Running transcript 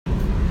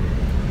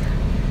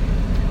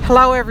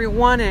Hello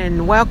everyone,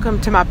 and welcome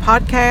to my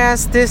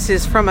podcast. This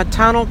is From a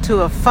Tunnel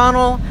to a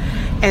Funnel,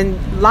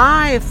 and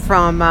live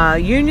from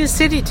Union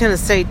City,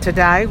 Tennessee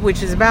today,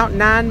 which is about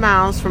 9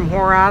 miles from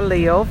where I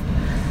live.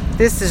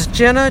 This is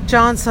Jenna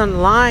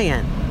Johnson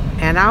Lyon,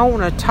 and I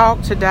want to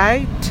talk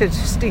today to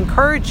just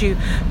encourage you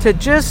to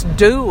just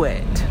do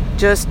it.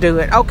 Just do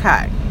it.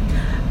 Okay.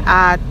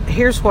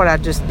 Here's what I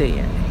just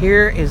did.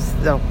 Here is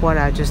what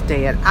I just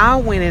did. I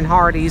went in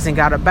Hardee's and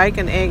got a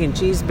bacon, egg, and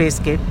cheese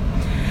biscuit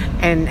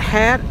and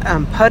had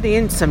put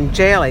in some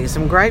jelly,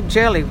 some grape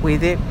jelly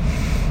with it.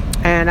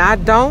 And I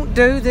don't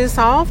do this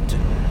often.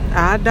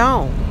 I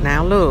don't.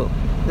 Now look,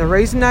 the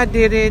reason I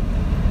did it,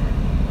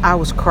 I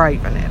was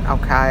craving it,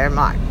 okay? I'm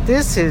like,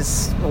 this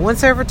is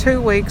once every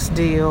 2 weeks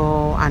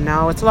deal. I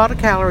know it's a lot of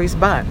calories,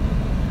 but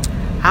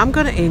I'm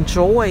going to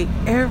enjoy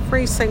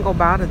every single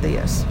bite of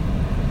this.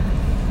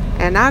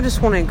 And I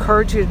just want to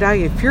encourage you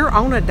today, if you're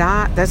on a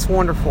diet, that's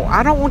wonderful.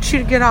 I don't want you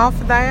to get off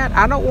of that.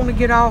 I don't want to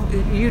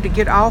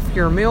get off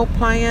your meal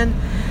plan.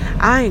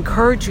 I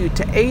encourage you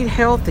to eat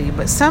healthy,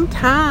 but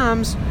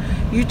sometimes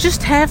you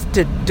just have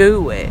to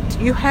do it.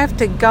 You have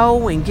to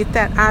go and get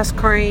that ice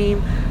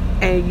cream,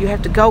 and you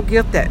have to go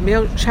get that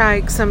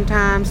milkshake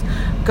sometimes.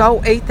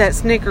 Go eat that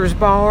Snickers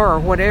bar or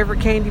whatever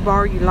candy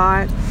bar you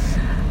like,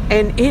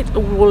 and it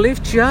will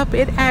lift you up.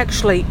 It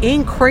actually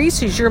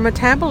increases your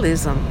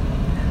metabolism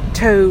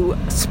to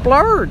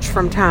splurge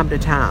from time to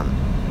time.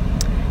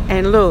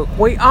 And look,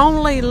 we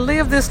only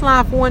live this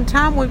life one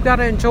time. We've got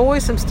to enjoy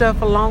some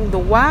stuff along the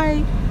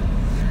way.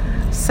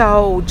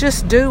 So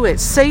just do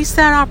it. Seize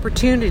that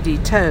opportunity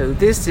too.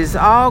 This is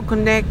all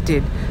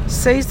connected.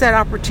 Seize that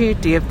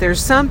opportunity. If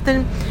there's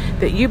something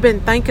that you've been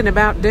thinking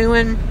about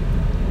doing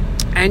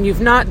and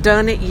you've not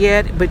done it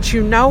yet, but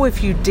you know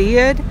if you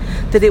did,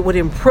 that it would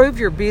improve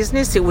your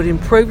business, it would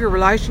improve your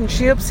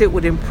relationships, it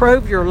would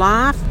improve your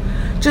life,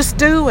 just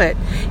do it.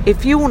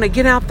 If you want to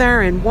get out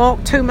there and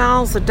walk 2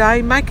 miles a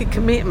day, make a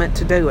commitment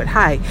to do it.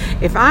 Hey,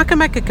 if I can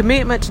make a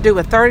commitment to do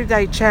a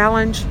 30-day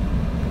challenge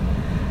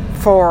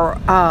for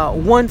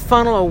One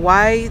Funnel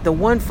Away, the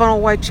One Funnel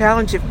Away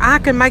challenge, if I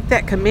can make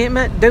that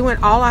commitment, doing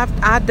all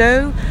I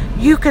do,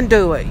 you can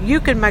do it. You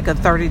can make a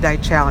 30-day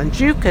challenge.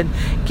 You can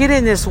get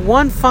in this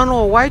One Funnel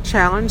Away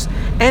challenge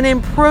and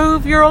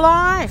improve your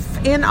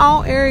life in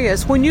all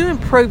areas. When you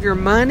improve your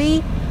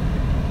money,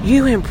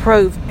 you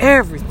improve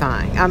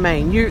everything. I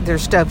mean,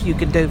 there's stuff you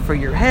can do for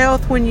your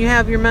health when you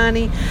have your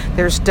money.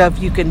 There's stuff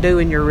you can do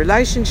in your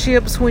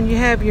relationships when you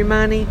have your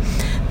money.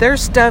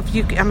 There's stuff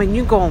you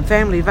can go on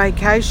family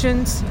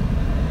vacations.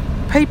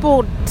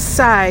 People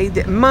say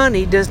that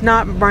money does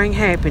not bring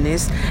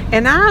happiness,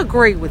 and I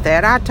agree with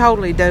that. I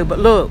totally do. But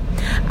look,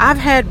 I've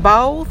had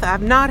both.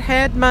 I've not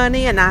had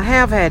money, and I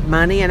have had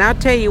money. And I'll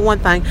tell you one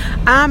thing,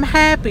 I'm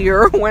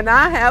happier when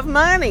I have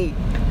money.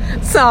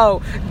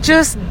 So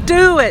just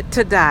do it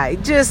today.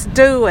 Just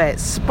do it.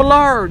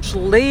 Splurge,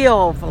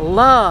 live,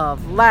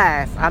 love,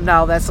 laugh. I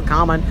know that's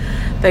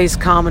these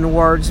common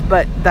words,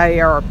 but they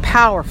are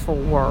powerful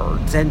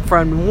words. And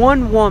from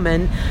one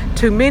woman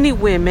to many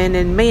women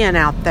and men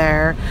out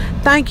there,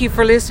 thank you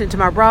for listening to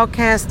my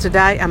podcast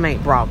today.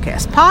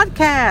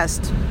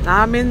 Podcast.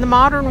 I'm in the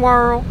modern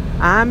world.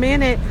 I'm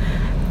in it.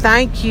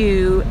 Thank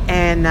you.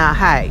 And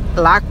hey,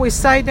 like we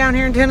say down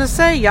here in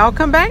Tennessee, y'all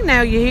come back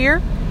now, you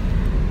hear?